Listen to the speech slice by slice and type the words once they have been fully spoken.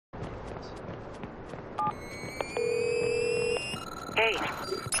Hey,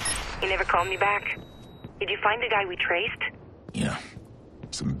 you never called me back. Did you find the guy we traced? Yeah,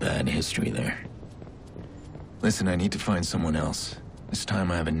 some bad history there. Listen, I need to find someone else. This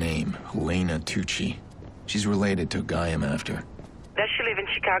time I have a name, Helena Tucci. She's related to a guy I'm after. Does she live in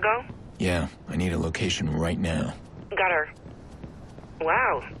Chicago? Yeah, I need a location right now. Got her.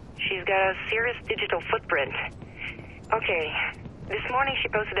 Wow, she's got a serious digital footprint. Okay, this morning she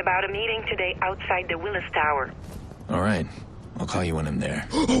posted about a meeting today outside the Willis Tower. All right, I'll call you when I'm there.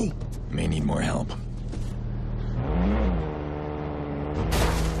 May need more help.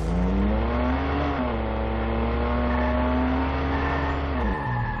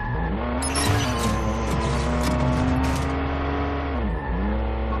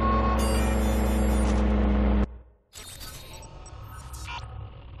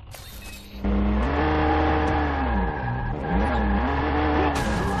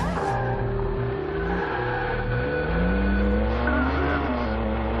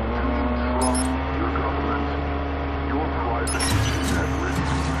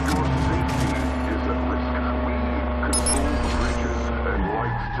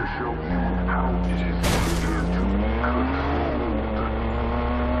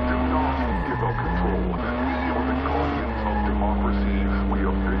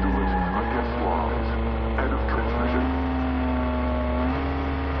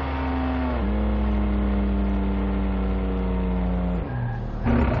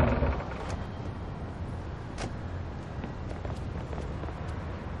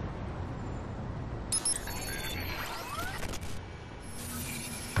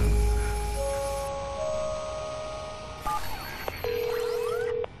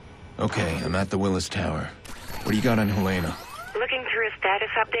 Okay, I'm at the Willis Tower. What do you got on Helena? Looking through her status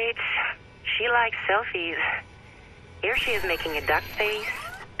updates, she likes selfies. Here she is making a duck face,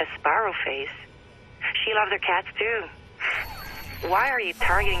 a sparrow face. She loves her cats too. Why are you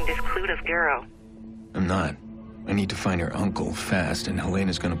targeting this clueless girl? I'm not. I need to find her uncle fast, and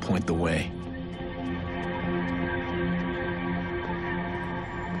Helena's gonna point the way.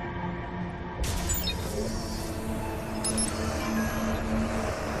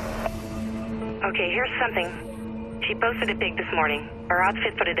 Okay, here's something. She posted a pic this morning. Her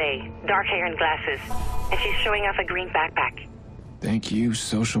outfit for the day. Dark hair and glasses. And she's showing off a green backpack. Thank you,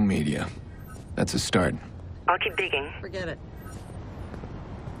 social media. That's a start. I'll keep digging. Forget it.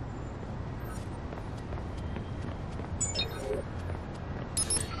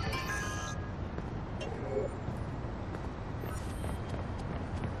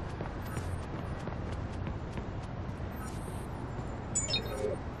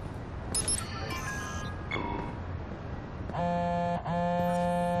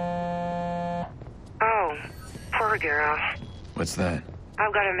 Oh, poor girl. What's that?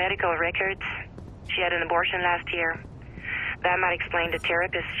 I've got her medical records. She had an abortion last year. That might explain the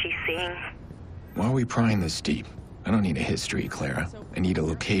therapist she's seeing. Why are we prying this deep? I don't need a history, Clara. I need a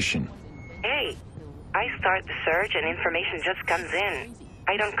location. Hey, I start the search and information just comes in.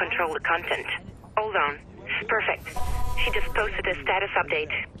 I don't control the content. Hold on. Perfect. She just posted a status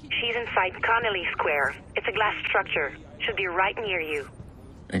update. She's inside Connolly Square. It's a glass structure. Should be right near you.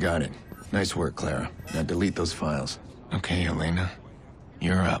 I got it. Nice work, Clara. Now delete those files. Okay, Helena.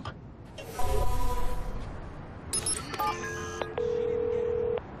 You're up.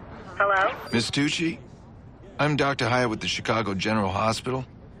 Hello? Miss Tucci? I'm Dr. Hyatt with the Chicago General Hospital.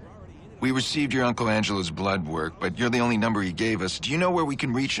 We received your Uncle Angelo's blood work, but you're the only number he gave us. Do you know where we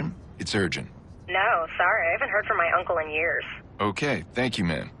can reach him? It's urgent. No, sorry. I haven't heard from my uncle in years. Okay, thank you,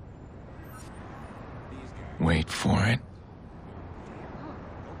 ma'am. Wait for it.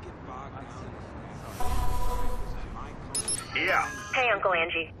 Yeah. Hey, Uncle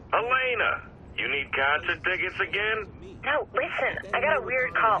Angie. Helena, you need concert tickets again? No, listen. I got a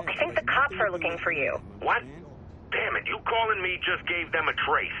weird call. I think the cops are looking for you. What? Damn it, you calling me just gave them a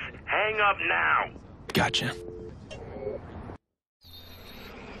trace. Hang up now. Gotcha.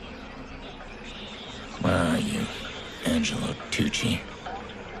 Where are you, Angelo Tucci?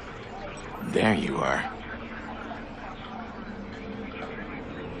 There you are.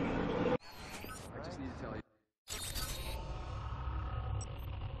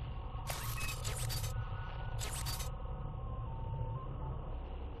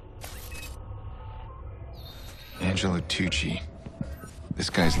 Angelo Tucci. This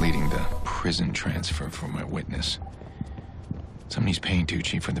guy's leading the prison transfer for my witness. Somebody's paying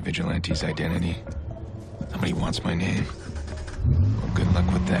Tucci for the vigilante's identity. Somebody wants my name. Well, good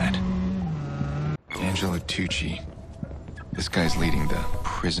luck with that. Angelo Tucci. This guy's leading the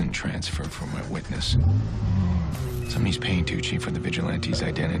prison transfer for my witness. Somebody's paying Tucci for the vigilante's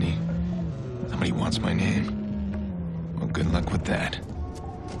identity. Somebody wants my name. Well, good luck with that.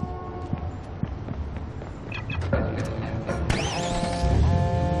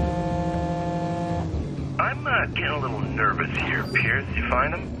 I'm getting a little nervous here, Pearce. You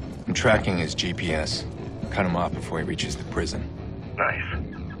find him? I'm tracking his GPS. Cut him off before he reaches the prison. Nice.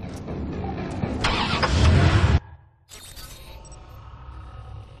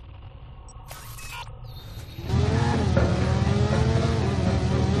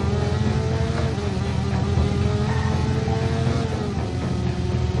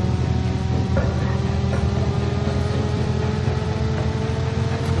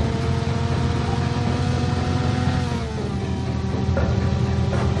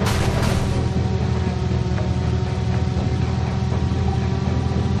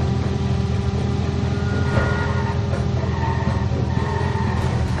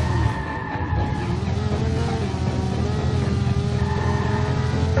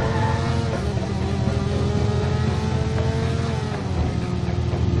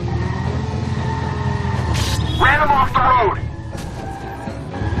 Ran him off the road!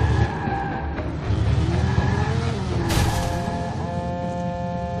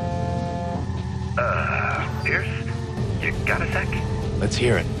 Pearce? You got a sec? Let's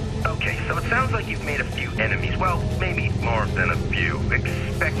hear it. Okay, so it sounds like you've made a few enemies. Well, maybe more than a few.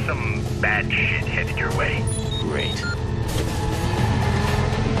 Expect some bad shit headed your way. Great.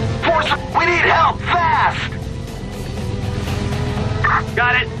 Force, we need help, fast!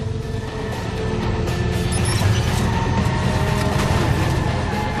 Got it.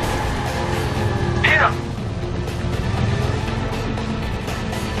 Hit him!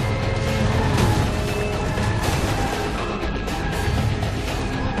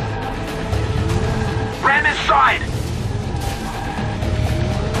 Ram his side!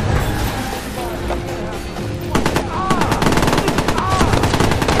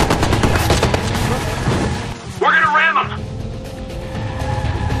 We're gonna ram him!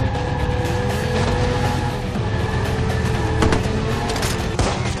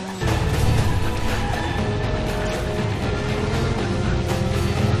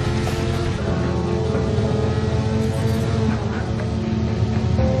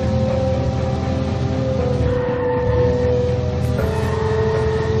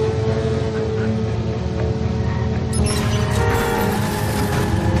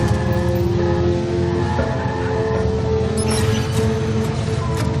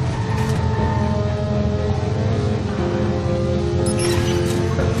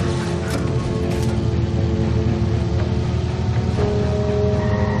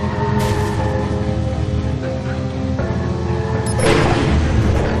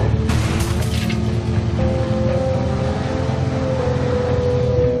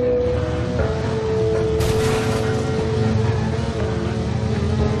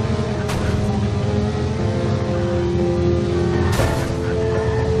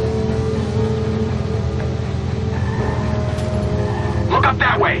 Look up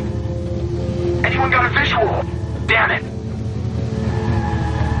that way! Anyone got a visual? Damn it!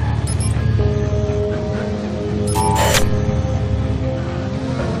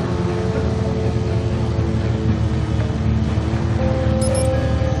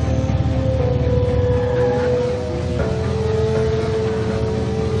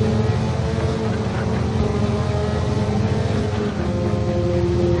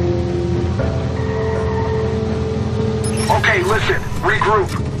 Okay, listen, regroup.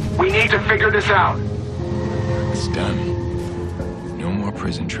 We need to figure this out. It's done. No more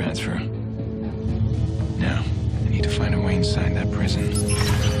prison transfer. Now, I need to find a way inside that prison.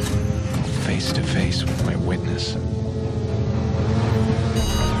 Face to face with my witness.